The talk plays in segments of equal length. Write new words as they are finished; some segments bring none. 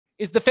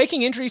Is the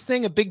faking injuries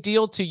thing a big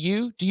deal to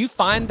you? Do you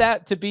find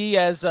that to be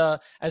as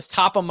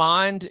top of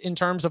mind in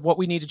terms of what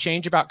we need to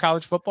change about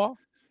college football?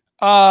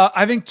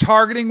 I think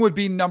targeting would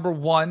be number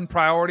one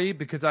priority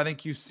because I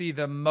think you see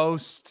the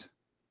most.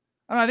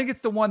 I think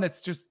it's the one that's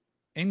just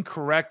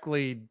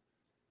incorrectly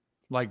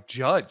like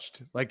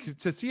judged. Like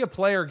to see a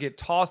player get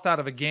tossed out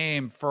of a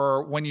game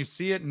for when you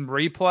see it in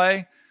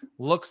replay,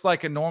 looks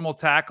like a normal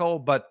tackle,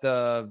 but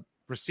the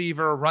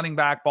receiver, running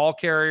back, ball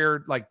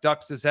carrier like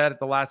ducks his head at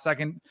the last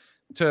second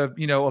to,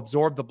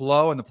 absorb the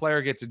blow and the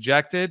player gets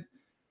ejected.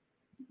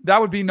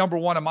 That would be number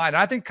one of mine. And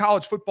I think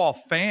college football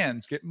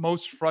fans get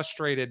most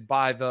frustrated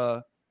by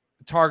the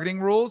targeting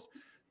rules.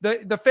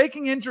 The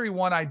faking injury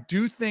one, I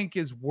do think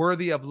is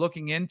worthy of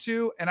looking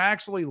into. And I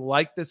actually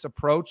like this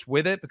approach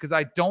with it because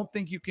I don't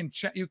think you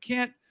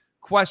can't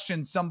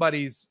question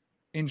somebody's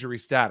injury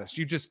status.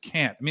 You just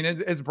can't. I mean,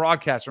 as a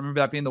broadcaster, remember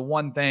that being the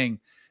one thing.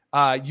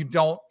 You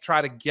don't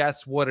try to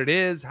guess what it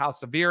is, how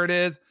severe it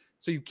is.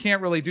 So you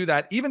can't really do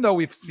that, even though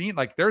we've seen,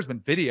 like, there's been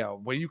video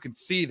where you can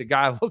see the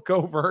guy look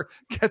over,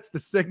 gets the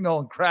signal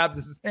and grabs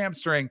his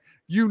hamstring,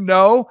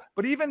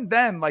 but even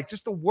then, like,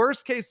 just the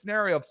worst case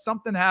scenario, if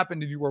something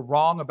happened and you were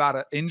wrong about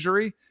an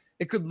injury,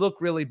 it could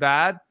look really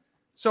bad.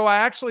 So I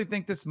actually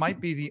think this might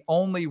be the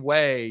only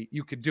way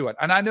you could do it.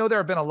 And I know there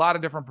have been a lot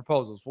of different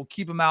proposals. We'll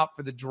keep them out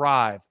for the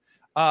drive,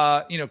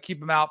 keep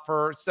them out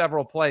for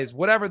several plays,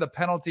 whatever the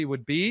penalty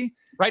would be.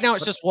 Right now,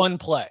 it's just one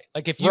play.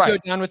 Like if you go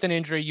down with an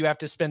injury, you have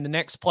to spend the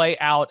next play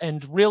out,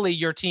 and really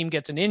your team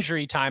gets an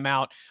injury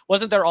timeout.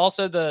 Wasn't there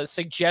also the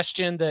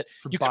suggestion that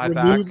you could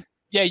remove?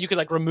 Yeah, you could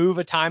like remove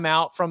a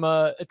timeout from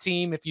a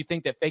team if you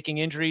think that faking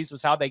injuries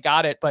was how they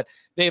got it. But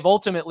they've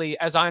ultimately,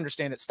 as I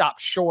understand it,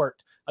 stopped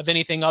short of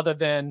anything other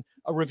than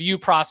a review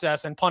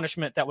process and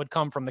punishment that would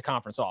come from the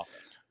conference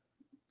office.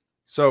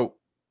 So,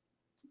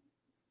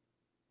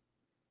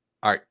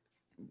 all right,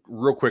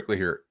 real quickly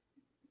here.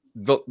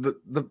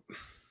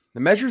 The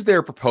measures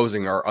they're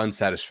proposing are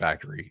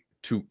unsatisfactory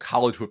to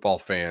college football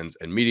fans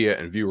and media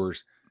and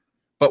viewers,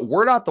 but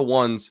we're not the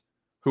ones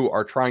who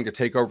are trying to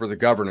take over the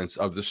governance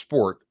of the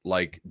sport,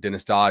 like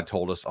Dennis Dodd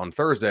told us on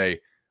Thursday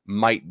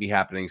might be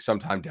happening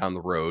sometime down the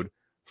road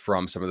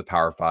from some of the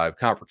Power 5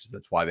 conferences.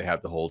 That's why they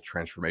have the whole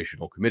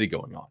transformational committee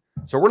going on.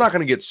 So we're not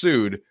going to get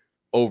sued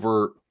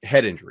over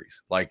head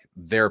injuries like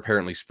they're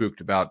apparently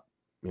spooked about,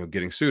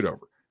 getting sued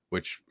over,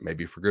 which may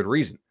be for good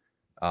reason.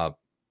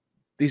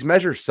 These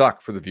measures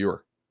suck for the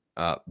viewer.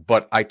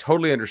 But I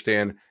totally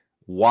understand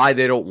why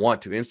they don't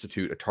want to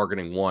institute a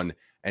targeting 1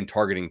 and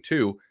targeting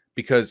 2,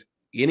 because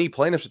any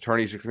plaintiff's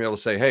attorneys are going to be able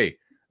to say, hey,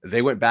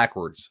 they went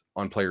backwards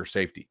on player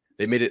safety.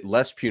 They made it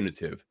less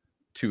punitive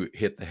to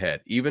hit the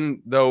head,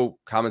 even though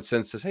common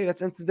sense says, hey,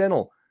 that's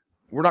incidental.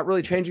 We're not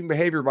really changing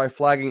behavior by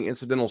flagging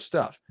incidental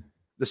stuff.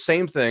 The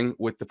same thing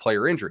with the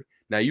player injury.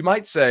 Now, you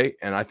might say,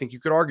 and I think you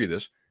could argue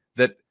this,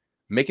 that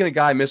making a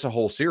guy miss a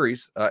whole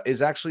series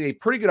is actually a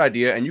pretty good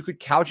idea, and you could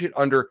couch it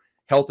under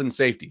health and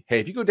safety. Hey,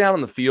 if you go down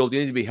on the field, you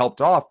need to be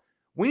helped off.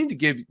 We need to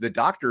give the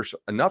doctors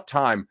enough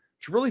time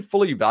to really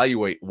fully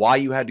evaluate why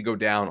you had to go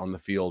down on the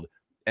field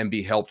and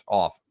be helped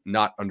off,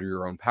 not under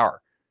your own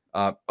power.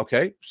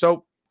 Okay,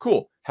 so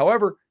cool.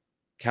 However,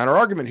 counter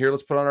argument here,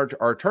 let's put on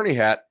our attorney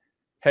hat.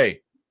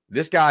 Hey,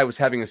 this guy was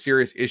having a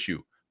serious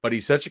issue, but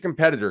he's such a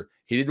competitor,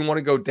 he didn't want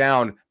to go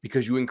down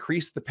because you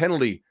increased the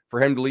penalty for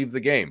him to leave the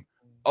game.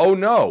 Oh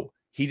no,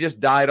 he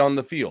just died on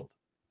the field.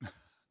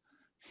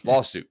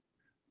 Lawsuit.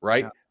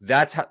 Right?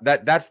 Yeah.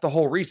 That's the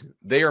whole reason.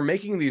 They are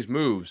making these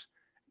moves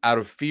out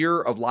of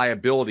fear of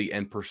liability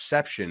and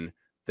perception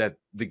that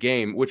the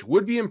game, which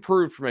would be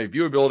improved from a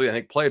viewability, I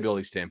think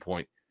playability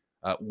standpoint,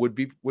 would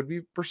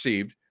be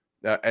perceived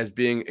as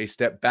being a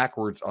step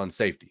backwards on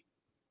safety.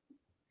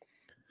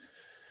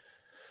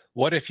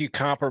 What if you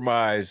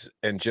compromise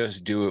and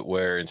just do it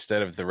where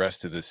instead of the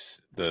rest of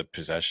the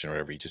possession or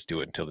whatever, you just do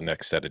it until the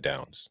next set of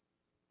downs?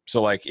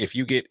 So like if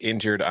you get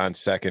injured on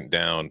second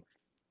down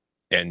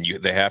and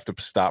they have to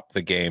stop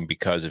the game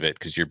because of it,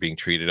 because you're being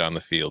treated on the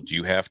field,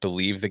 you have to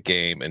leave the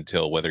game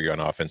until, whether you're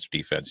on offense or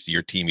defense,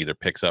 your team either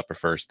picks up a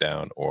first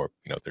down or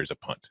there's a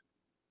punt.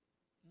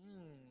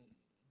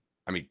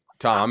 I mean,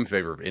 Tom, I'm in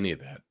favor of any of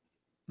that.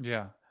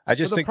 Yeah. I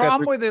just think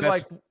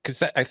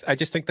I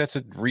just think that's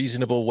a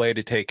reasonable way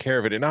to take care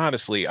of it. And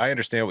honestly, I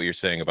understand what you're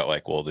saying about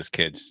like, well, this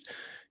kid's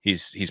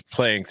he's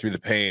playing through the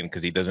pain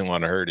because he doesn't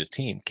want to hurt his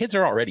team. Kids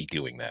are already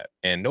doing that,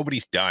 and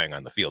nobody's dying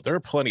on the field. There are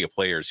plenty of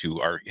players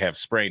who have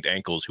sprained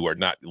ankles who are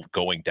not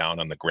going down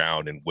on the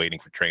ground and waiting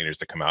for trainers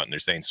to come out and they're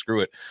saying, screw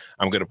it,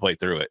 I'm going to play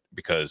through it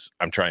because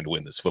I'm trying to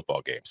win this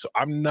football game. So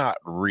I'm not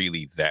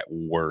really that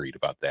worried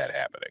about that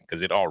happening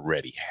because it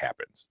already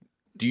happens.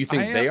 Do you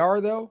think they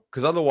are, though?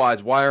 Because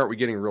otherwise, why aren't we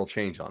getting real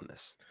change on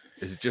this?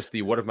 Is it just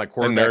the what if my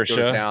quarterback goes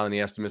down and he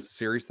has to miss the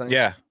series thing?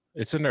 Yeah.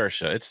 It's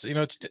inertia. It's,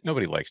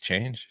 nobody likes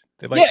change.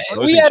 They like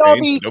we had all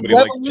these nobody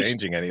likes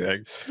changing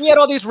anything. We had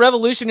all these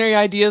revolutionary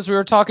ideas we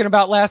were talking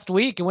about last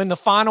week, and when the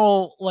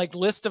final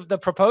list of the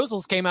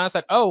proposals came out, I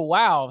said, "Oh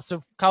wow,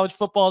 so college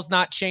football is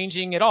not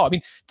changing at all." I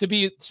mean, to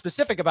be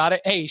specific about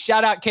it, hey,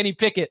 shout out Kenny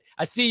Pickett.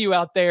 I see you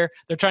out there.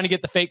 They're trying to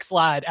get the fake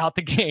slide out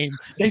the game.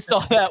 They saw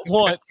that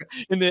once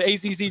in the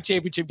ACC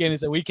championship game and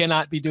said, "We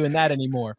cannot be doing that anymore."